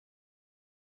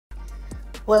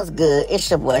What's good? It's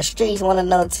your boy Streets Wanna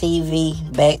Know TV,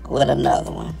 back with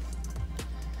another one.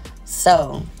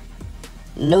 So,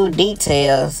 new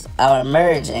details are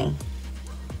emerging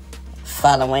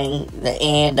following the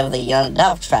end of the young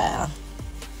Dropp trial.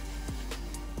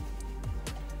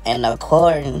 And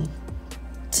according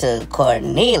to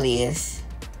Cornelius,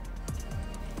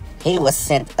 he was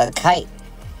sent a kite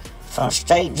from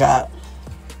Straight Dropp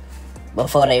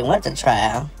before they went to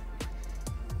trial.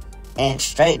 And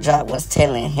Straight Dropp was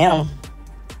telling him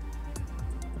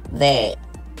that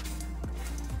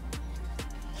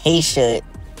he should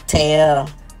tell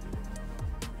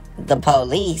the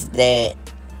police that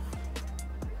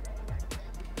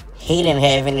he didn't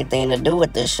have anything to do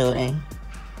with the shooting.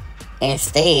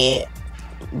 Instead,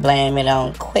 blame it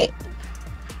on Quit.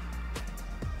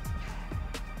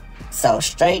 So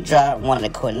Straight Dropp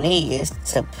wanted Cornelius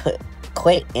to put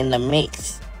Quit in the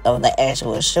mix of the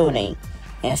actual shooting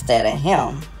instead of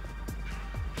him.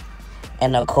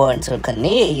 And according to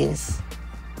Cornelius,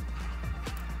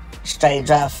 Straight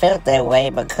Dropp felt that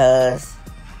way because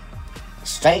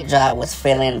Straight Dropp was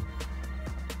feeling,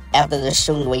 after the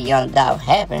shooting with young Dropp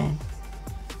happened,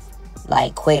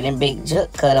 like Quit and Big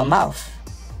Jook cut him off.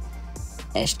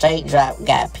 And Straight Dropp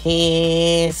got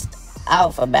pissed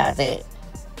off about that.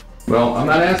 Well, I'm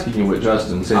not asking you what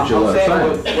Justin said. I'm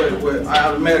saying what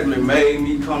automatically made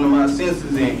me come to my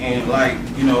senses and like,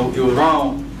 you know, it was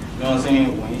wrong. You know what I'm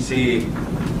saying? When he said,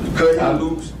 cut him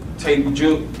loose, take the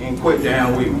Jook, and quit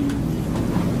down with me.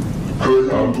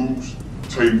 Cut him loose,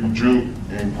 take the Jook,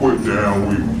 and quit down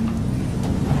with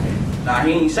me. Now,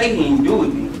 he ain't say he ain't do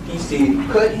it. He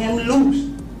said, cut him loose,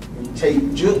 and take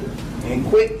the Jook, and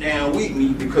quit down with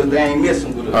me because they ain't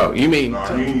messing with us. Oh, you mean?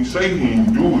 Now, he ain't say he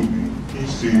ain't do it. He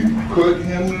said, cut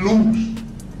him loose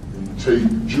and take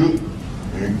the Jook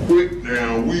and quit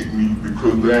down with me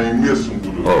because they ain't messing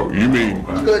with us. Oh, you mean?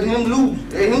 Cut him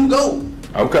loose, let him go.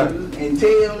 Okay. And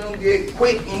tell them get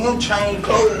Quit and him change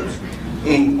clothes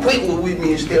and Quit was with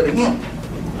me instead of him.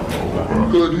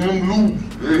 Cut him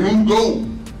loose, let him go.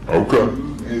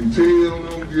 Okay. And tell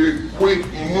them get Quit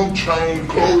and him change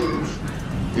clothes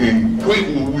and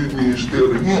Quit was with me instead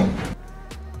of him.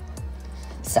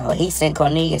 So he sent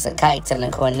Cornelius a kite telling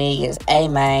Cornelius, hey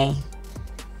man,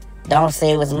 don't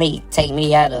say it was me, take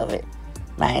me out of it.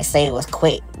 Man, say it was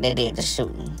Quit that did the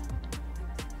shooting.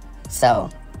 So,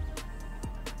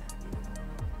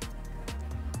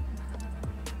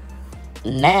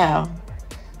 now,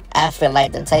 I feel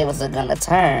like the tables are gonna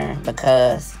turn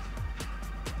because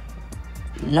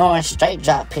knowing Straight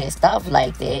Dropp pissed off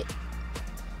like that,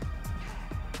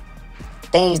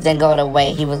 things didn't go the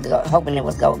way he was hoping it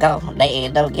was gonna go. They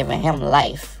ended up giving him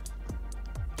life.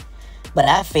 But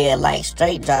I feel like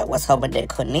Straight Dropp was hoping that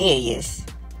Cornelius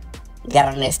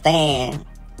got on that stand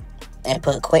and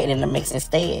put Quit in the mix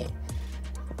instead.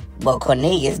 But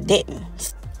Cornelius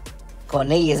didn't.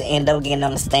 Cornelius ended up getting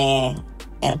on the stand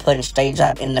and putting Straight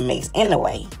Dropp in the mix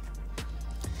anyway.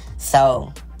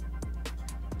 So,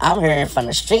 I'm hearing from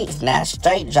the streets now,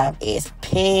 Straight Dropp is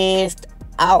pissed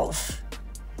off.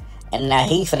 And now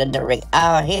he's finna direct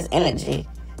all his energy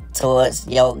towards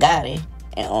Yo Gotti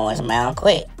and Orange Mound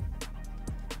Quit.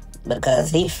 Because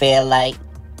he feel like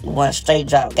once Straight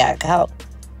Dropp got caught,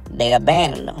 they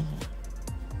abandoned him.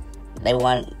 They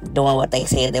weren't doing what they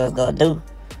said they was gonna do.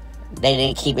 They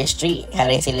didn't keep it street how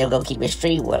they said they were gonna keep it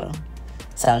street with him.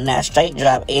 So now Straight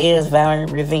Dropp is vowing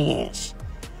revenge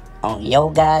on Yo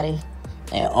Gotti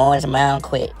and Orange Mound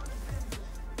Quit.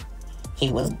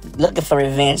 He was looking for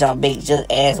revenge on Big Jook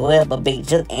as well, but Big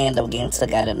Jook ended up getting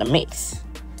took out in the mix.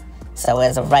 So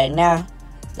as of right now,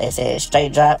 they said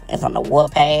Straight Dropp is on the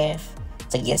warpath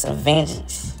to get some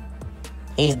vengeance.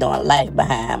 He's doing life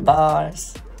behind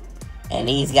bars, and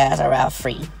these guys are out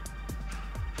free.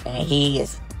 And he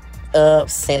is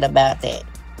upset about that.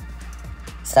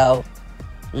 So,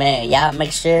 man, y'all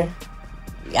make sure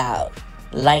y'all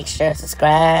like, share,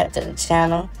 subscribe to the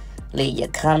channel. Leave your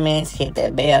comments, hit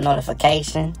that bell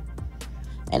notification.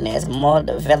 And there's more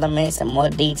developments and more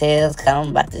details coming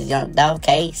about this young Dropp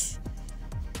case.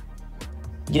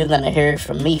 You're gonna hear it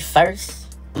from me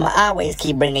first. I'ma always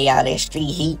keep bringing y'all that street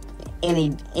heat.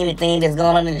 Anything that's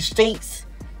going on in the streets,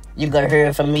 you're gonna hear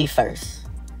it from me first.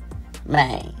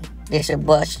 Man, this your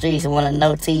boy Streets Wanna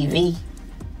Know TV.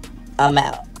 I'm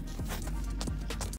out.